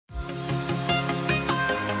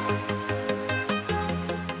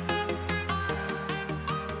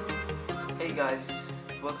guys,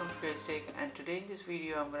 welcome to Tech, and today in this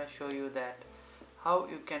video I'm going to show you that how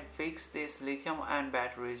you can fix these lithium ion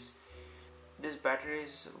batteries. These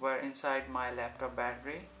batteries were inside my laptop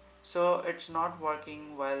battery, so it's not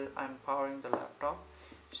working while I'm powering the laptop.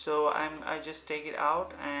 So I just take it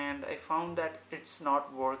out and I found that it's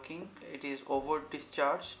not working. It is over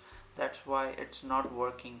discharged. That's why it's not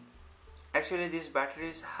working. Actually, these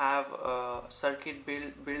batteries have a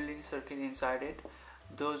built-in circuit inside it.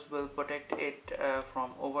 Those will protect it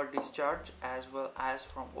from over discharge as well as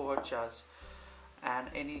from overcharge and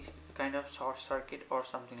any kind of short circuit or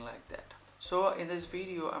something like that. So in this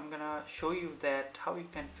video I'm gonna show you that how you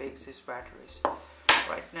can fix these batteries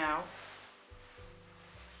right now.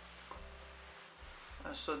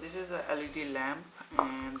 So this is a LED lamp,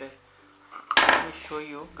 and let me show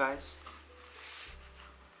you guys.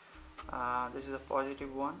 This is the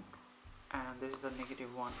positive one and this is the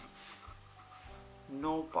negative one.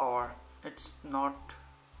 No power, it's not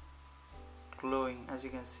glowing. As you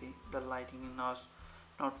can see, the lighting is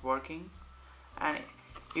not working. And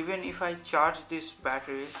even if I charge these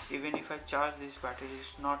batteries,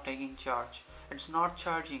 it's not taking charge. It's not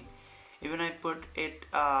charging. Even I put it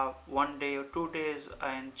 1 day or 2 days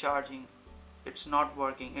and charging, it's not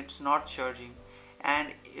working, it's not charging,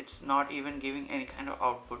 and it's not even giving any kind of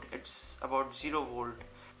output. It's about 0 volt.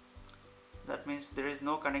 That means there is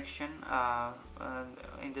no connection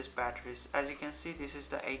in this batteries. As you can see, this is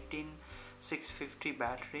the 18650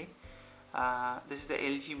 battery. This is the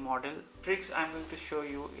LG model. Tricks I'm going to show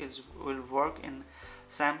you will work in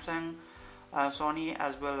Samsung, Sony,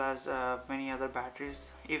 as well as many other batteries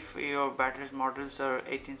if your batteries models are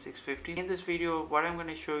 18650. In this video what I'm going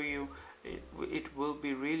to show you, it will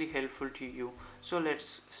be really helpful to you. So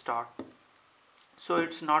let's start. So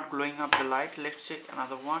it's not glowing up the light. Let's check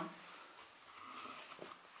another one.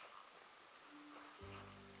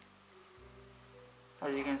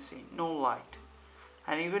 As you can see, no light,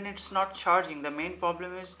 and even it's not charging. The main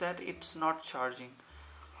problem is that it's not charging.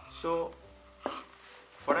 So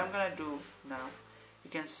what I'm gonna do now, you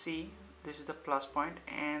can see this is the plus point,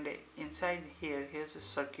 and inside here's a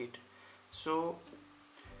circuit. So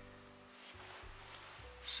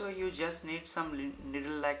you just need some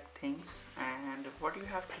needle like things, and what you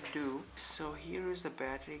have to do, so here is the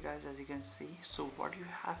battery, guys, as you can see. So what you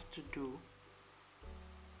have to do,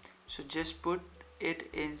 so just put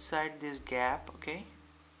it inside this gap, okay,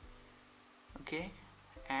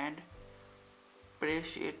 and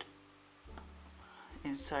press it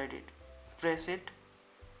inside it. Press it,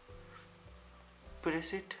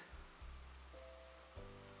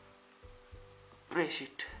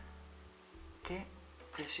 okay,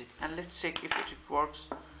 press it, and let's check if it works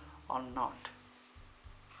or not.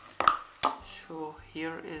 So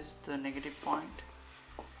here is the negative point,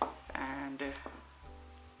 and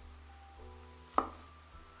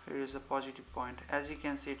here is a positive point. As you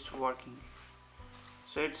can see, it's working.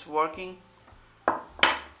 So it's working.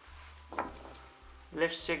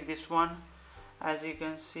 Let's check this one. As you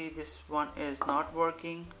can see, this one is not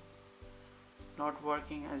working.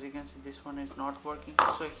 As you can see, this one is not working.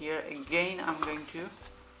 So here again I'm going to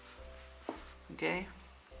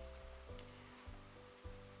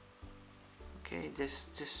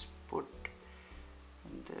just put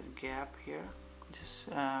in the gap here. Just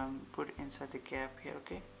put inside the gap here,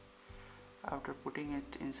 okay. After putting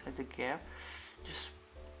it inside the gap, just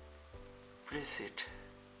press it,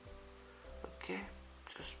 okay,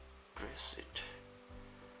 just press it,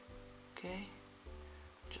 okay,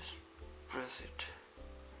 just press it,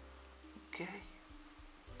 okay,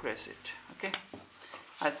 press it, okay.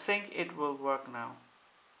 I think it will work now.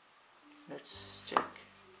 Let's check.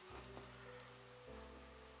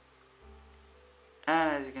 And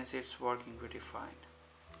as you can see, it's working pretty fine,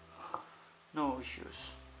 no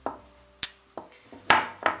issues.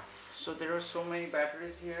 So there are so many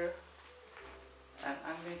batteries here, and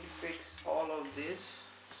I'm going to fix all of this.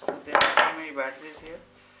 So there are so many batteries here,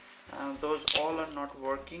 those all are not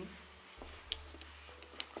working.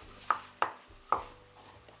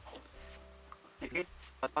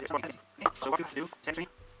 So what you have to do, essentially,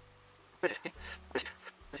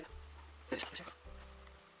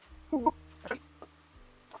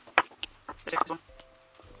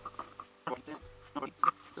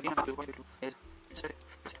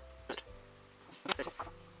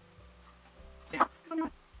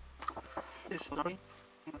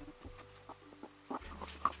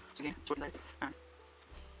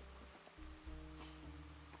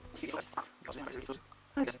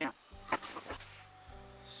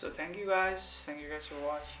 so thank you guys for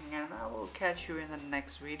watching, and I will catch you in the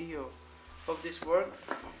next video. hope this works.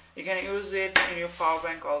 You can use it in your power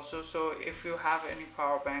bank also. So if you have any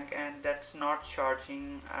power bank and that's not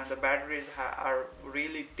charging and the batteries are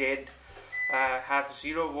really dead, have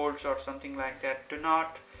 0 volts or something like that, do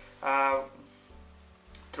not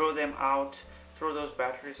throw them out, throw those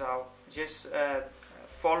batteries out. Just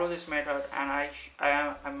follow this method, and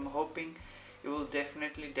I'm hoping you will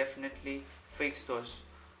definitely fix those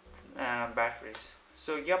batteries.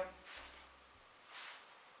 So yep,